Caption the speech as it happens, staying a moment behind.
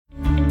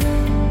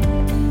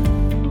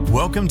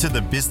Welcome to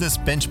the Business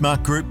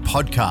Benchmark Group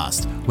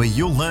podcast, where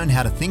you'll learn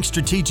how to think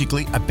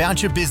strategically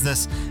about your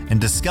business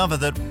and discover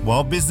that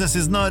while business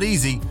is not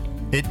easy,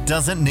 it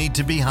doesn't need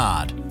to be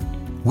hard.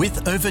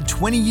 With over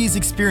 20 years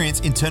experience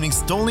in turning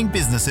stalling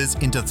businesses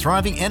into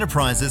thriving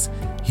enterprises,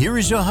 here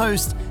is your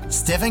host,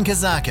 Stefan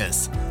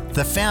Kazakis,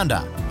 the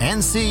founder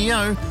and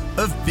CEO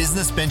of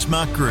Business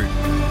Benchmark Group.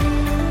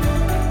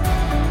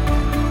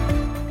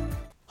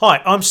 Hi,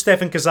 I'm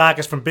Stefan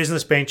Kazakis from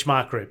Business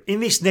Benchmark Group.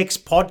 In this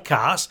next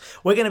podcast,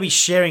 we're going to be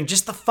sharing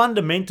just the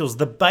fundamentals,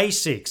 the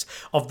basics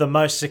of the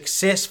most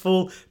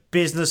successful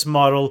business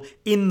model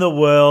in the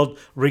world,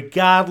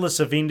 regardless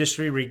of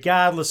industry,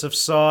 regardless of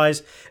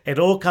size. It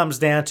all comes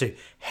down to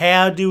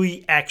how do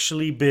we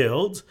actually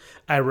build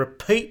a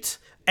repeat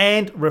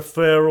and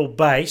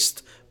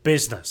referral-based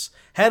business?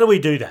 How do we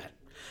do that?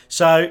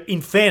 So,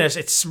 in fairness,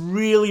 it's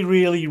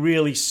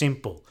really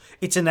simple.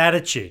 It's an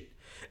attitude.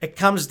 It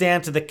comes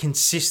down to the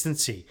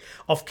consistency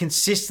of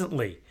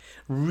consistently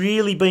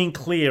really being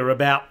clear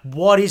about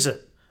what is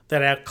it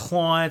that our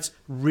clients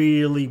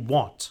really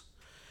want.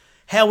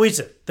 How is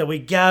it that we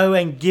go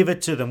and give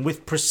it to them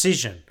with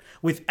precision,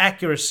 with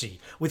accuracy,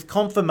 with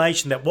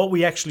confirmation that what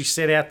we actually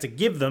set out to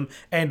give them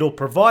and or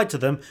provide to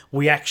them,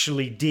 we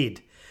actually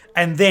did?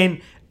 And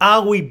then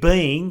are we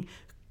being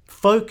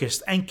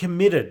focused and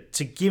committed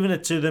to giving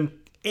it to them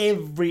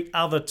every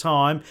other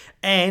time,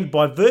 and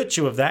by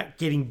virtue of that,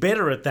 getting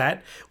better at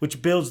that,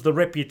 which builds the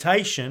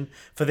reputation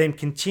for them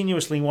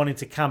continuously wanting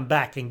to come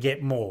back and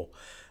get more,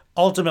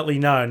 ultimately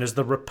known as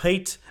the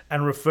repeat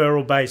and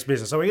referral-based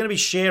business. So we're going to be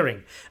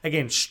sharing,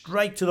 again,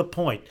 straight to the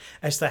point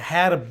as to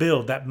how to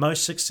build that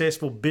most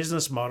successful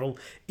business model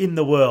in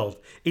the world.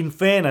 In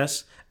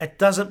fairness, it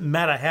doesn't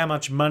matter how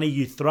much money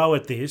you throw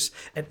at this,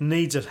 it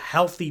needs a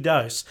healthy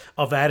dose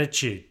of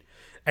attitude.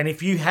 And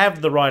if you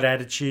have the right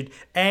attitude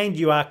and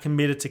you are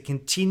committed to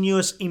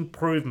continuous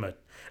improvement,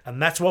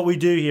 and that's what we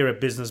do here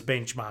at Business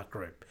Benchmark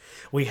Group,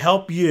 we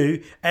help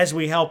you as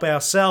we help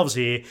ourselves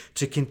here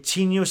to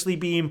continuously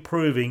be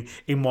improving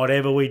in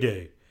whatever we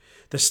do.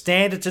 The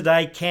standard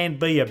today can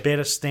be a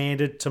better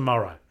standard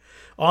tomorrow.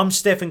 I'm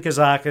Stefan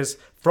Kazakis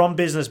from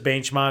Business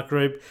Benchmark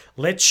Group.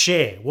 Let's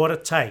share what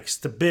it takes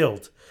to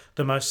build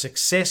the most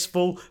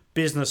successful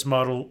business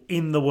model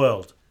in the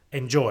world.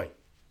 Enjoy.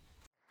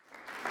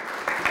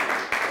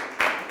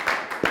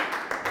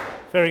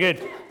 Very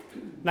good.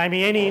 Name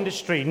me any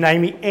industry,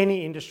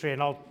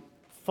 and I'll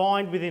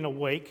find within a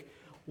week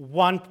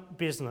one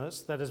business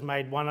that has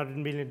made $100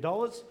 million,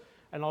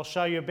 and I'll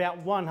show you about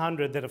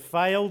 100 that have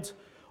failed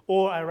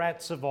or are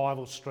at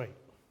survival street.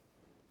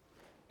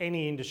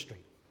 Any industry.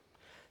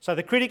 So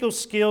the critical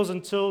skills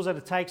and tools that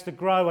it takes to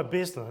grow a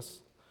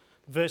business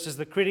versus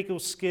the critical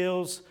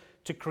skills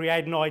to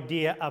create an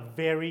idea are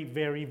very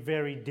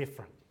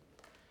different.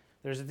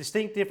 There's a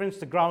distinct difference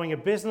to growing a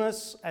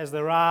business as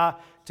there are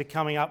to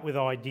coming up with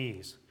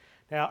ideas.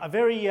 Now, a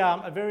very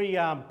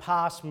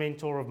past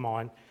mentor of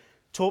mine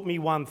taught me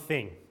one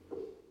thing.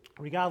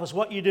 Regardless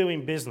what you do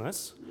in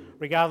business,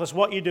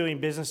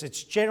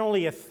 it's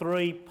generally a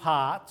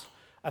three-part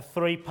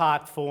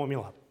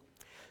formula.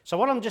 So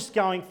what I'm just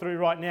going through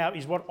right now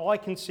is what I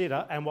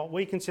consider and what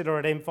we consider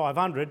at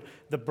M500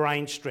 the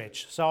brain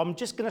stretch. So I'm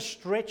just going to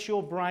stretch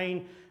your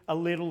brain a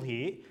little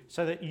here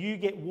so that you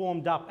get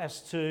warmed up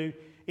as to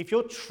if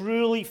you're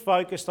truly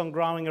focused on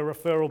growing a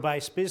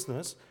referral-based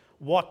business,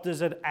 what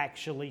does it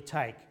actually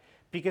take?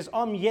 Because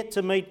I'm yet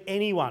to meet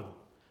anyone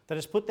that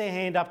has put their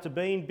hand up to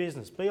be in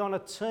business, be on a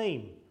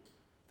team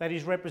that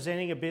is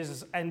representing a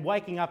business and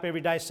waking up every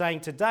day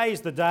saying, today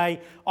is the day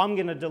I'm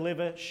going to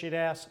deliver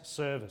shithouse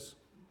service.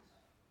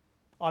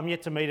 I'm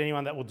yet to meet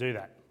anyone that will do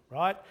that,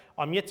 right?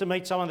 I'm yet to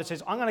meet someone that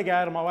says, I'm going to go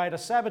out of my way to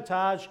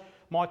sabotage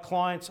my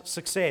client's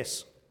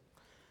success.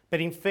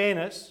 But in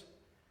fairness,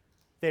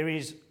 there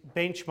is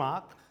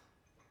benchmark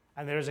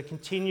and there is a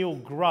continual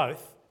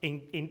growth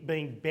in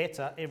being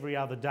better every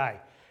other day.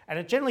 And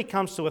it generally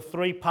comes to a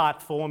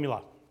three-part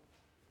formula.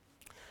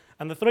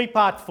 And the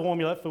three-part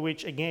formula, for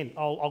which, again,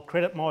 I'll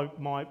credit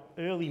my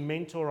early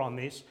mentor on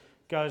this,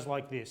 goes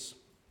like this.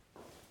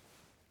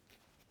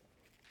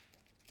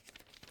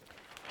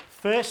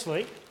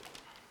 Firstly,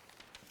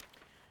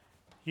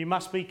 you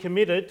must be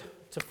committed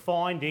to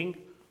finding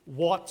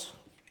what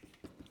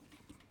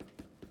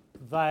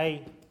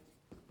they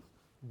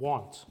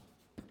want.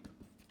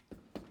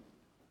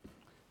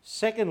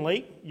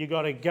 Secondly, you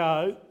got to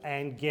go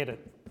and get it.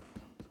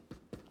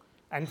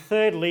 And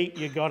thirdly,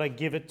 you got to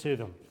give it to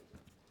them.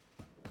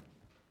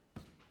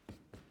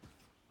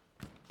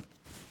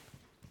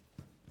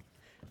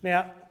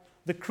 Now,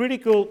 the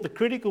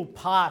critical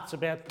parts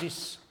about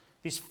this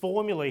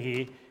formula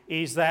here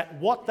is that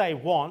what they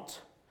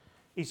want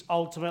is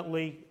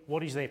ultimately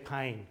what is their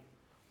pain,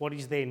 what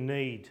is their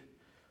need,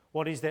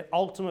 what is their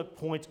ultimate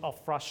point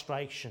of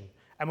frustration.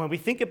 And when we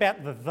think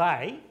about the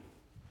they,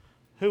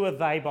 who are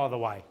they, by the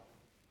way?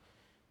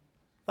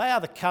 They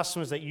are the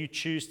customers that you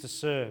choose to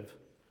serve.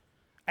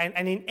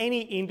 And in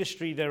any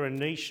industry, there are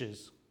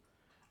niches.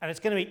 And it's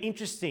going to be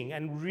interesting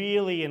and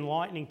really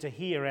enlightening to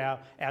hear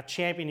our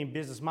champion in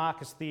business,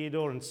 Marcus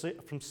Theodore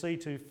from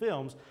C2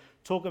 Films,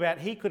 talk about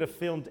he could have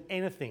filmed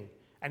anything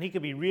and he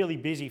could be really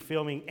busy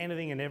filming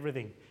anything and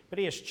everything. But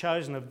he has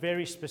chosen a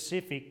very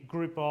specific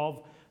group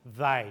of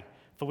they,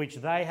 for which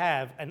they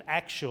have an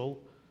actual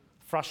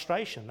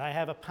frustration. They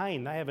have a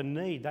pain, they have a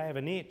need, they have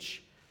an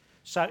itch.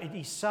 So it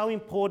is so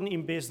important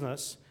in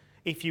business,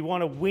 if you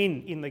want to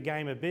win in the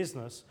game of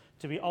business,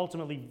 to be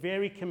ultimately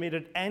very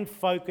committed and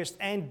focused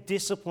and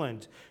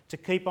disciplined to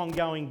keep on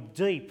going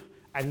deep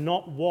and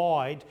not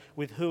wide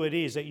with who it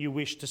is that you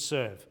wish to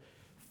serve.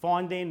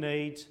 Find their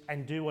needs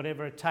and do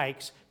whatever it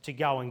takes to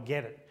go and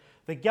get it.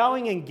 The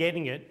going and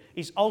getting it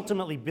is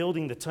ultimately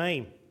building the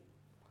team.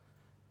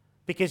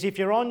 Because if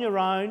you're on your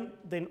own,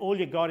 then all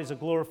you got is a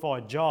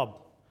glorified job.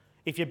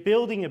 If you're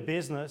building a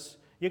business,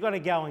 you've got to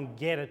go and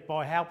get it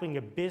by helping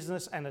a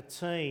business and a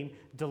team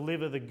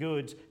deliver the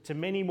goods to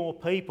many more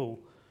people,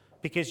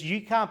 because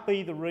you can't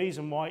be the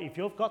reason why, if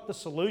you've got the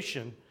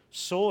solution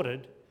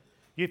sorted,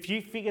 if you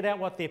figured out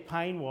what their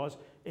pain was,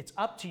 it's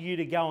up to you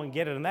to go and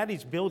get it, and that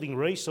is building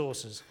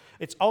resources.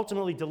 It's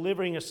ultimately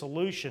delivering a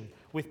solution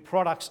with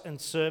products and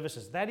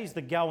services. That is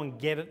the go and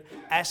get it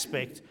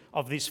aspect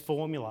of this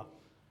formula.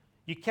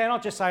 You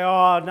cannot just say,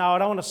 oh, no, I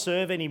don't want to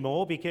serve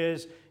anymore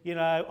because,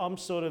 I'm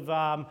sort of,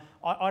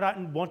 I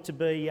don't want to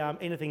be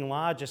anything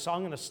larger, so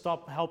I'm going to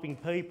stop helping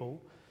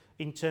people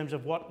in terms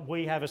of what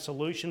we have a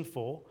solution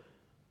for.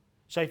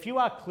 So if you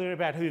are clear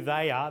about who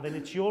they are, then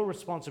it's your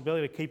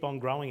responsibility to keep on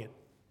growing it.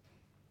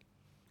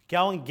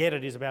 Go and get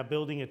it is about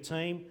building a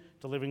team,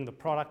 delivering the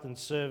product and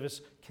service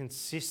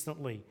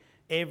consistently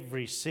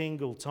every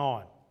single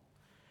time.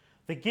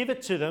 The give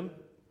it to them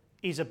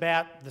is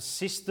about the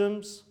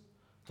systems,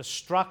 the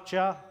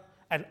structure,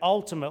 and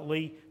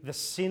ultimately the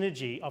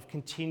synergy of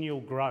continual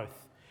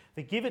growth.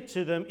 The give it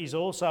to them is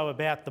also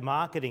about the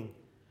marketing.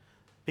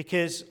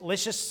 Because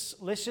let's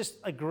just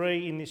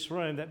agree in this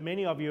room that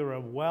many of you are a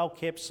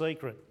well-kept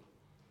secret.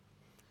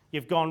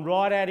 You've gone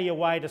right out of your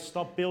way to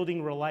stop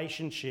building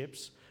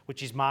relationships,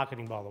 which is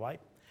marketing, by the way.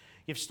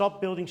 You've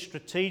stopped building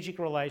strategic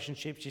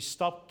relationships. You've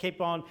stopped,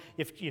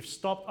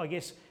 I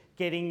guess,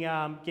 getting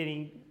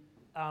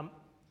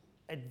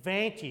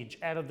advantage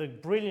out of the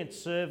brilliant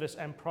service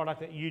and product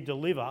that you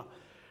deliver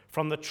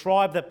from the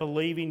tribe that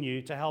believe in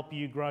you to help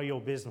you grow your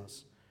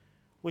business,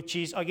 which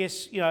is, I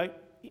guess,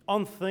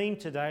 on theme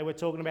today, we're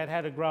talking about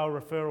how to grow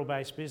a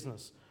referral-based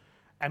business.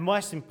 And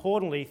most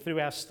importantly, through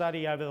our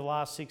study over the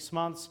last 6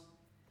 months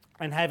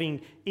and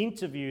having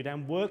interviewed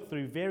and worked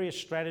through various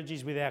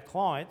strategies with our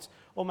clients,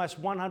 almost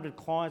 100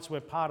 clients were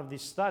part of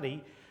this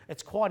study.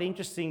 It's quite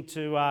interesting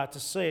to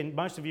see, and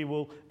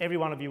every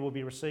one of you will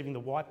be receiving the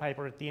white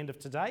paper at the end of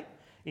today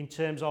in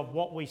terms of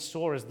what we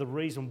saw as the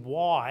reason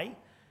why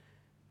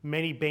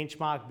many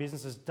benchmark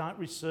businesses don't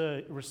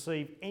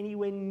receive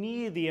anywhere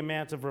near the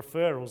amount of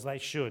referrals they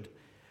should.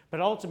 But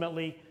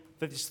ultimately,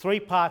 there's 3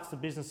 parts to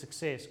business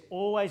success.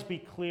 Always be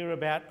clear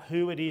about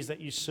who it is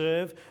that you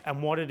serve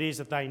and what it is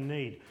that they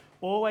need.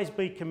 Always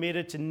be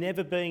committed to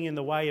never being in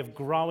the way of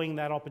growing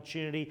that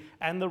opportunity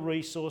and the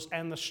resource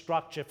and the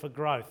structure for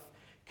growth.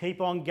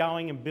 Keep on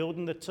going and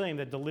building the team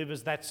that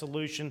delivers that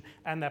solution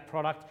and that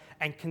product,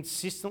 and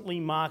consistently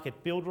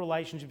market, build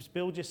relationships,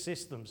 build your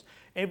systems.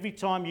 Every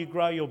time you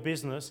grow your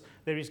business,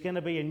 there is going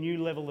to be a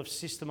new level of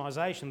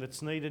systemization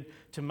that's needed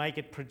to make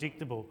it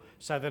predictable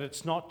so that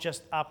it's not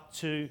just up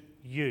to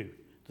you.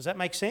 Does that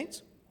make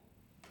sense?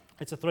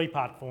 It's a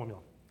 3-part formula.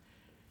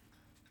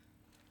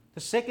 The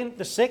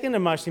second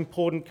and most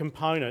important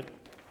component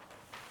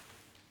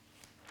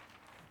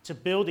to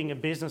building a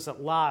business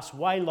that lasts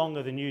way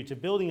longer than you, to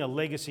building a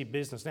legacy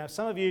business. Now,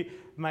 some of you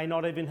may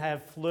not even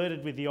have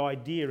flirted with the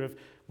idea of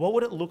what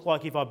would it look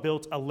like if I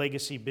built a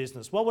legacy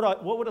business? What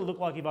would it look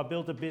like if I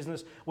built a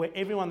business where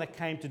everyone that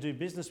came to do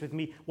business with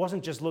me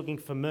wasn't just looking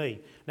for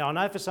me? Now, I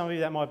know for some of you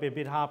that might be a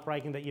bit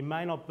heartbreaking that you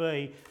may not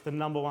be the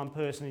number one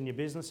person in your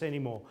business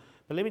anymore.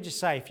 But let me just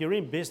say, if you're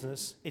in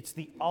business, it's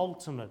the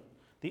ultimate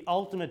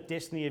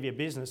destiny of your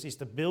business is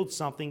to build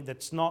something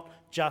that's not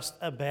just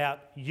about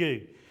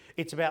you.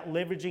 It's about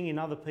leveraging in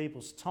other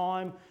people's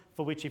time,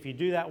 for which if you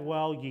do that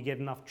well, you get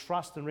enough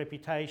trust and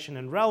reputation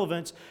and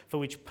relevance for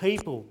which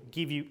people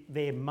give you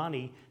their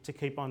money to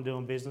keep on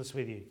doing business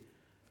with you.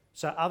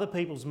 So other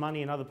people's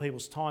money and other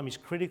people's time is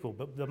critical,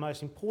 but the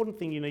most important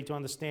thing you need to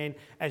understand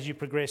as you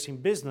progress in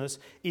business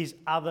is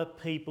other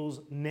people's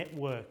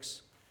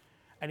networks.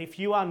 And if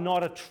you are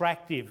not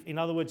attractive, in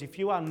other words, if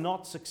you are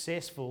not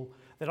successful,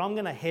 then I'm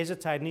going to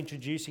hesitate in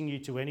introducing you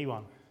to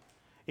anyone.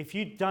 If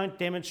you don't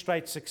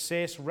demonstrate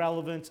success,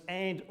 relevance,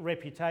 and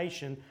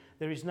reputation,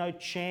 there is no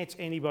chance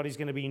anybody's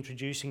going to be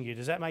introducing you.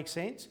 Does that make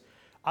sense?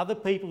 Other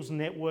people's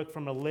network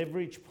from a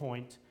leverage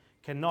point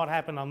cannot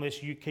happen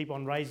unless you keep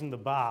on raising the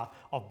bar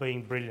of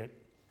being brilliant.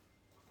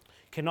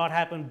 Cannot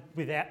happen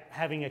without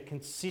having a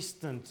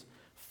consistent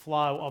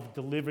flow of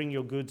delivering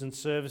your goods and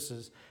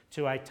services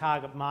to a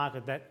target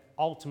market that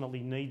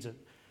ultimately needs it.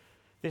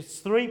 There's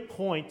 3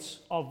 points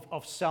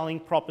of selling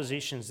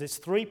propositions. There's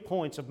 3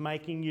 points of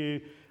making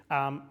you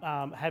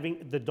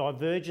having the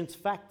divergence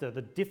factor,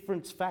 the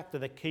difference factor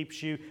that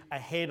keeps you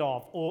ahead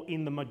of or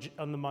in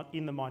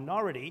the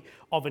minority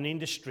of an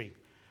industry.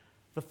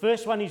 The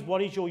first one is,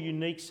 what is your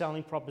unique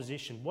selling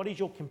proposition? What is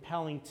your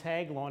compelling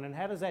tagline, and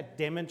how does that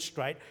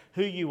demonstrate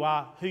who you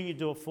are, who you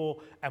do it for,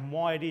 and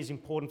why it is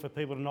important for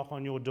people to knock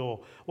on your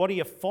door? What are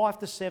your 5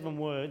 to 7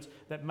 words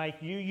that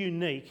make you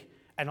unique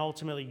and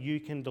ultimately you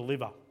can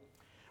deliver?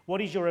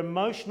 What is your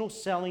emotional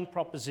selling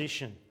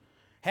proposition?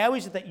 How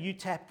is it that you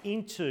tap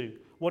into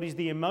what is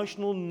the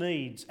emotional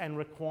needs and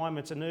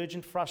requirements and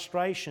urgent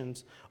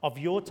frustrations of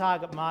your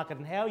target market,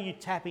 and how are you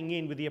tapping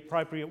in with the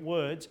appropriate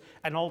words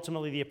and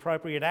ultimately the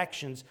appropriate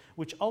actions,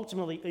 which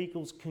ultimately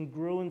equals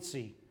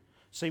congruency?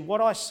 See,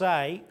 what I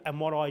say and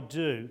what I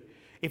do,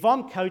 if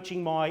I'm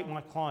coaching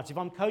my clients, if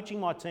I'm coaching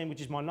my team,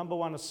 which is my number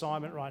one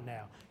assignment right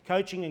now,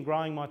 coaching and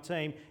growing my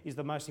team is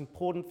the most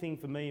important thing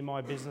for me in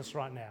my business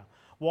right now.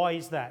 Why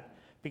is that?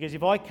 Because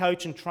if I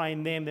coach and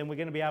train them, then we're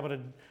going to be able to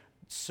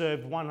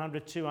serve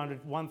 100,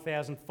 200,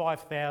 1,000,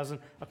 5,000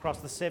 across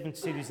the 7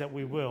 cities that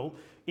we will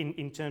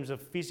in terms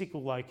of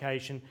physical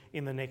location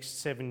in the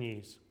next 7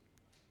 years.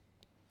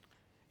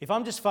 If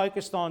I'm just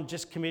focused on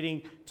just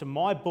committing to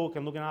my book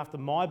and looking after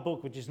my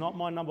book, which is not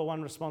my number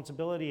one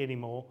responsibility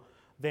anymore,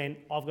 then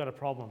I've got a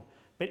problem.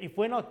 But if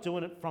we're not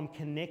doing it from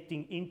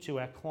connecting into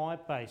our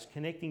client base,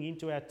 connecting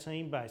into our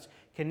team base,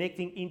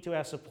 connecting into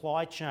our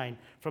supply chain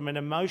from an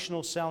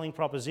emotional selling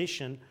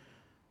proposition,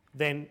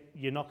 then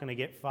you're not going to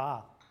get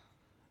far.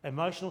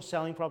 Emotional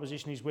selling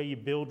proposition is where you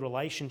build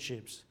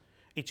relationships.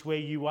 It's where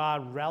you are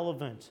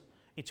relevant.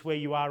 It's where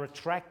you are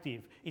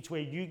attractive. It's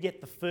where you get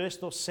the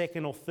first or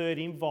second or third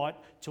invite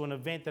to an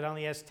event that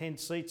only has 10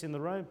 seats in the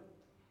room.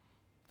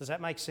 Does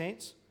that make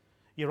sense?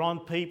 You're on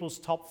people's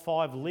top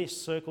 5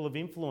 list, circle of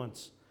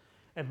influence.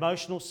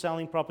 Emotional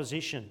selling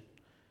proposition.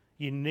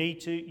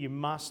 You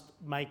must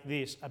make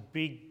this a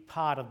big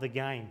part of the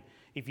game.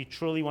 If you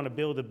truly want to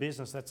build a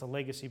business that's a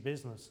legacy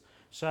business.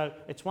 So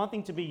it's one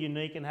thing to be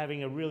unique and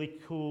having a really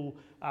cool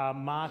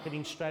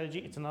marketing strategy.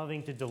 It's another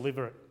thing to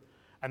deliver it.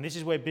 And this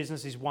is where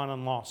business is won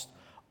and lost.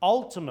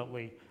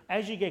 Ultimately,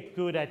 as you get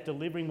good at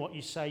delivering what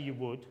you say you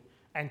would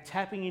and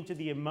tapping into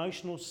the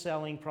emotional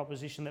selling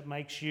proposition that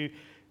makes you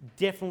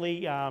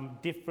definitely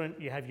different,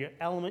 you have your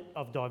element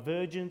of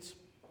divergence.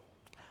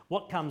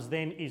 What comes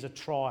then is a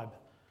tribe,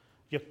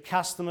 your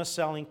customer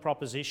selling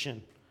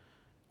proposition.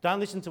 Don't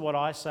listen to what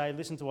I say,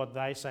 listen to what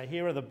they say.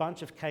 Here are the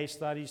bunch of case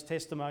studies,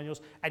 testimonials,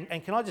 and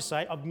can I just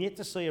say, I've yet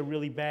to see a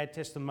really bad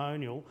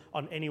testimonial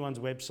on anyone's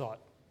website.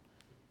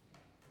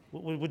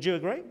 Would you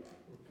agree?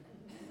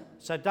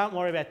 So don't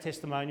worry about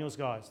testimonials,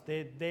 guys.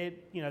 They're the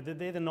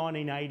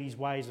 1980s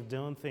ways of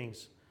doing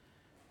things.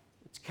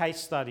 It's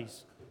case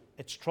studies.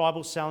 It's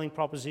tribal selling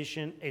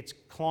proposition. It's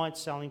client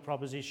selling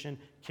proposition,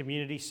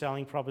 community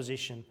selling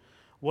proposition.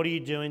 What are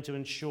you doing to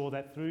ensure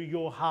that through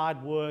your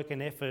hard work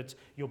and efforts,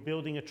 you're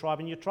building a tribe?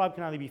 And your tribe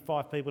can only be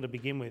 5 people to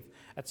begin with.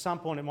 At some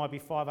point, it might be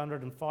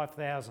 500 and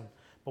 5,000.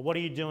 But what are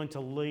you doing to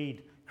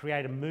lead,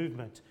 create a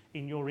movement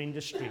in your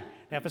industry?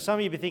 Now, for some of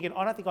you, you'll be thinking,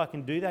 I don't think I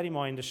can do that in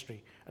my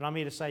industry. And I'm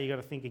here to say you've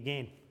got to think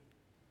again.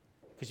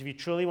 Because if you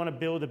truly want to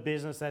build a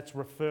business that's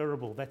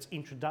referable, that's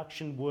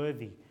introduction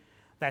worthy,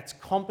 that's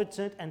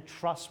competent and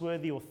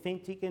trustworthy,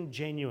 authentic and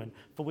genuine,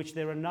 for which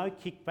there are no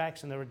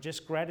kickbacks and there are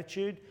just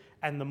gratitude,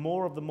 and the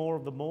more of the more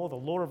of the more, the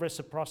law of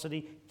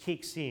reciprocity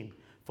kicks in,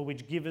 for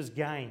which givers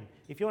gain.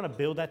 If you want to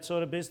build that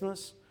sort of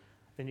business,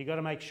 then you've got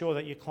to make sure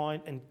that your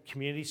client and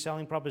community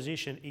selling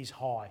proposition is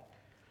high.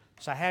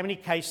 So how many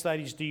case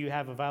studies do you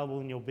have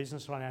available in your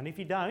business right now? And if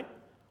you don't,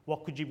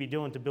 what could you be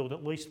doing to build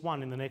at least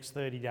one in the next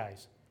 30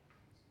 days?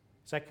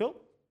 Is that cool?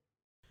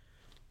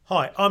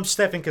 Hi, I'm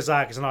Stefan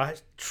Kazakis, and I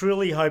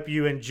truly hope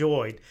you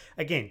enjoyed,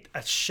 again,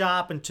 a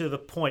sharp and to the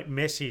point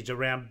message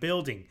around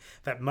building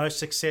that most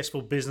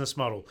successful business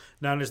model,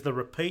 known as the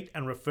repeat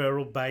and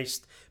referral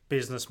based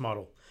business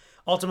model.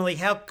 Ultimately,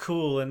 how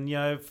cool, and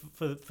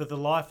for the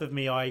life of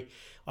me, I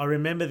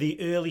remember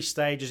the early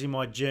stages in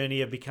my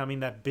journey of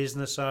becoming that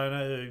business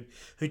owner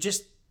who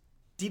just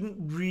didn't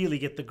really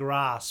get the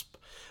grasp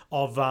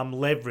of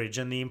leverage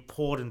and the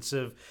importance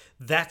of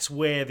that's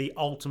where the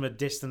ultimate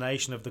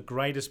destination of the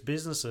greatest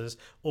businesses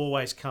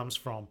always comes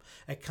from.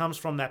 It comes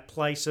from that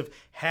place of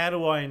how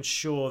do I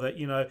ensure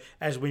that,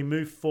 as we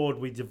move forward,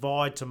 we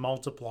divide to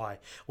multiply.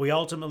 We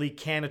ultimately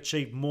can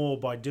achieve more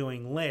by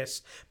doing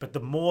less, but the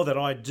more that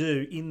I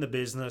do in the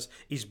business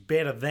is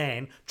better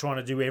than trying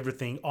to do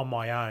everything on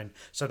my own.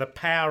 So the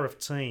power of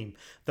team,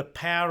 the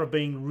power of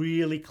being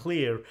really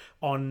clear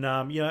on,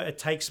 it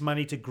takes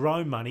money to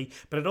grow money,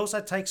 but it also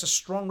takes a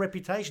strong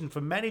reputation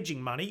for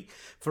managing money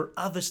for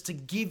others to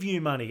give you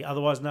money,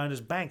 otherwise known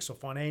as banks or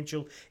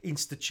financial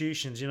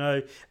institutions,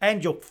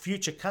 and your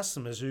future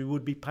customers who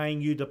would be paying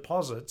you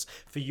deposits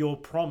for your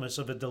promise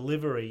of a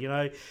delivery.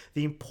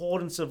 The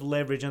importance of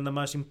leverage, and the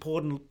most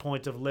important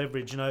point of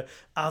leverage,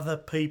 other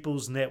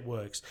people's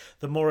networks.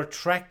 The more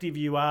attractive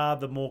you are,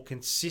 the more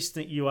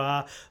consistent you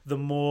are, the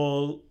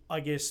more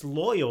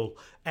loyal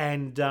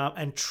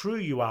and true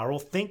you are,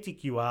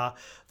 authentic you are,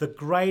 the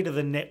greater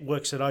the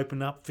networks that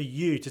open up for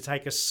you to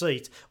take a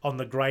seat on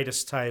the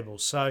greatest table.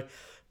 So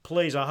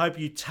please, I hope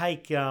you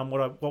take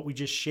what we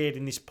just shared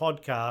in this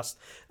podcast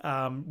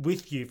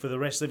with you for the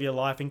rest of your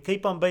life, and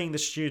keep on being the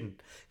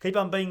student. Keep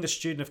on being the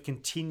student of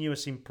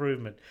continuous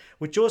improvement,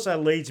 which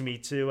also leads me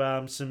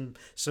to some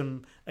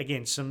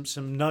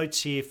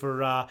notes here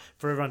for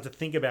everyone to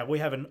think about. We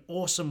have an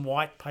awesome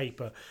white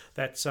paper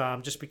that's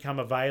just become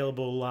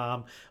available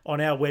on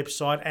our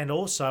website, and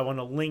also on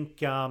a link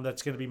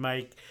that's going to be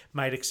made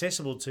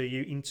accessible to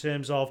you in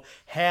terms of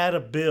how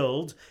to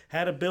build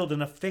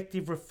an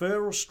effective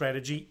referral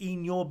strategy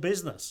in your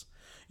business.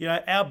 You know,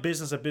 our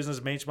business at Business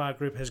Benchmark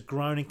Group has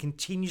grown and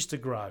continues to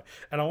grow.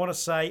 And I want to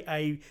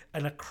say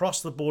an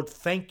across-the-board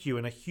thank you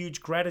and a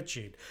huge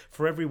gratitude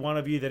for every one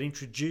of you that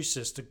introduced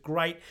us to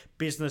great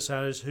business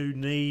owners who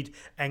need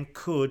and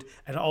could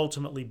and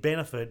ultimately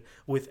benefit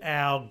with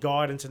our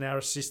guidance and our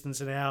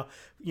assistance and our,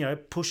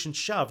 push and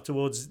shove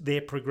towards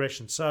their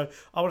progression. So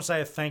I want to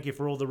say a thank you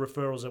for all the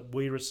referrals that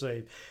we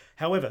receive.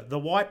 However, the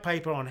white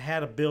paper on how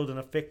to build an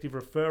effective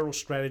referral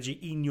strategy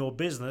in your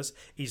business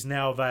is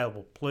now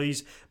available.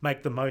 Please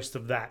make the most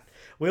of that.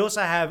 We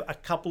also have a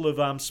couple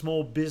of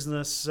Small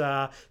Business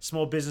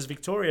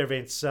Victoria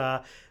events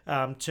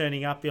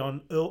turning up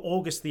on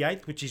August the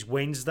 8th, which is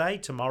Wednesday,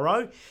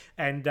 tomorrow.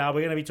 And we're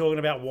going to be talking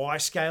about why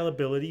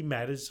scalability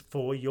matters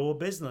for your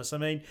business. I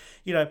mean,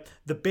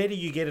 the better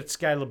you get at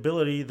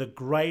scalability, the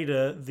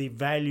greater the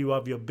value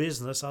of your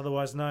business,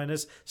 otherwise known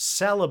as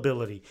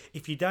sellability.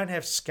 If you don't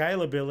have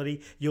scalability,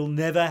 you'll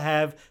never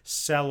have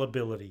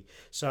sellability.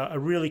 So a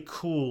really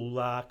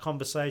cool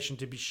conversation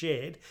to be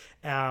shared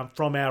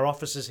from our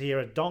offices here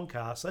at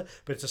Doncaster,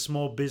 but it's a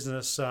Small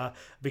Business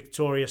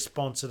Victoria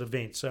sponsored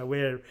event. So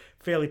we're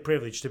fairly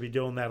privileged to be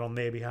doing that on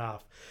their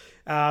behalf.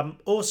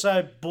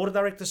 Also, Board of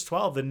Directors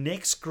 12, the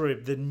next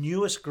group, the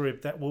newest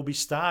group that will be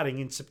starting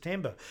in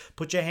September.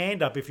 Put your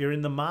hand up if you're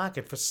in the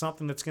market for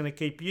something that's going to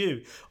keep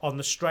you on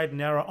the straight and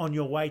narrow on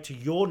your way to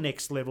your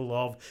next level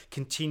of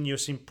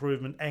continuous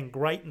improvement and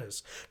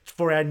greatness.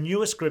 For our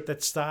newest group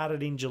that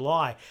started in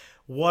July,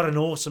 what an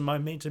awesome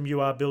momentum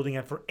you are building,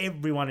 and for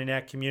everyone in our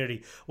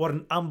community, what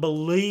an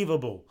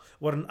unbelievable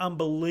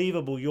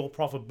Your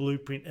Profit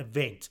Blueprint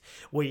event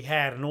we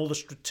had, and all the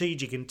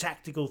strategic and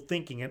tactical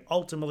thinking and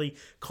ultimately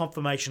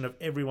confirmation of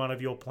every one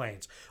of your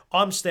plans.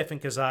 I'm Stefan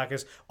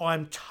Kazakis.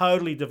 I'm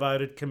totally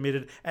devoted,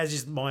 committed, as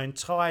is my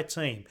entire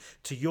team,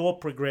 to your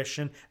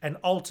progression and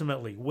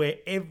ultimately where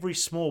every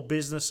small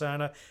business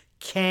owner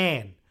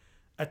can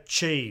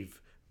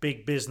achieve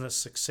big business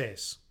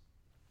success.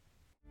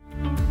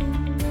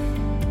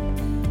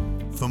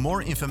 For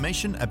more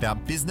information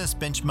about Business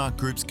Benchmark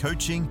Group's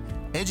coaching,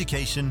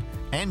 education,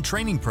 and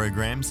training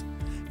programs,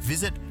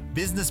 visit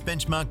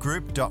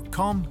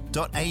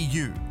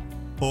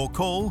businessbenchmarkgroup.com.au or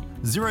call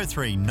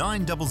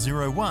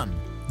 039001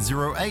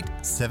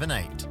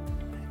 0878.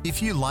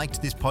 If you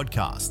liked this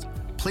podcast,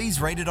 please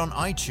rate it on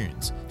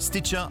iTunes,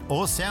 Stitcher,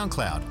 or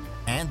SoundCloud,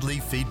 and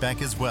leave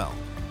feedback as well.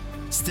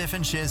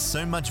 Stefan shares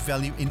so much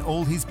value in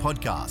all his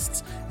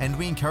podcasts, and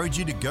we encourage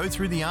you to go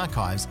through the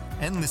archives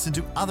and listen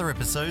to other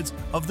episodes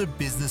of the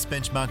Business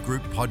Benchmark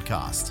Group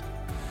podcast.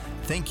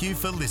 Thank you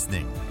for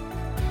listening.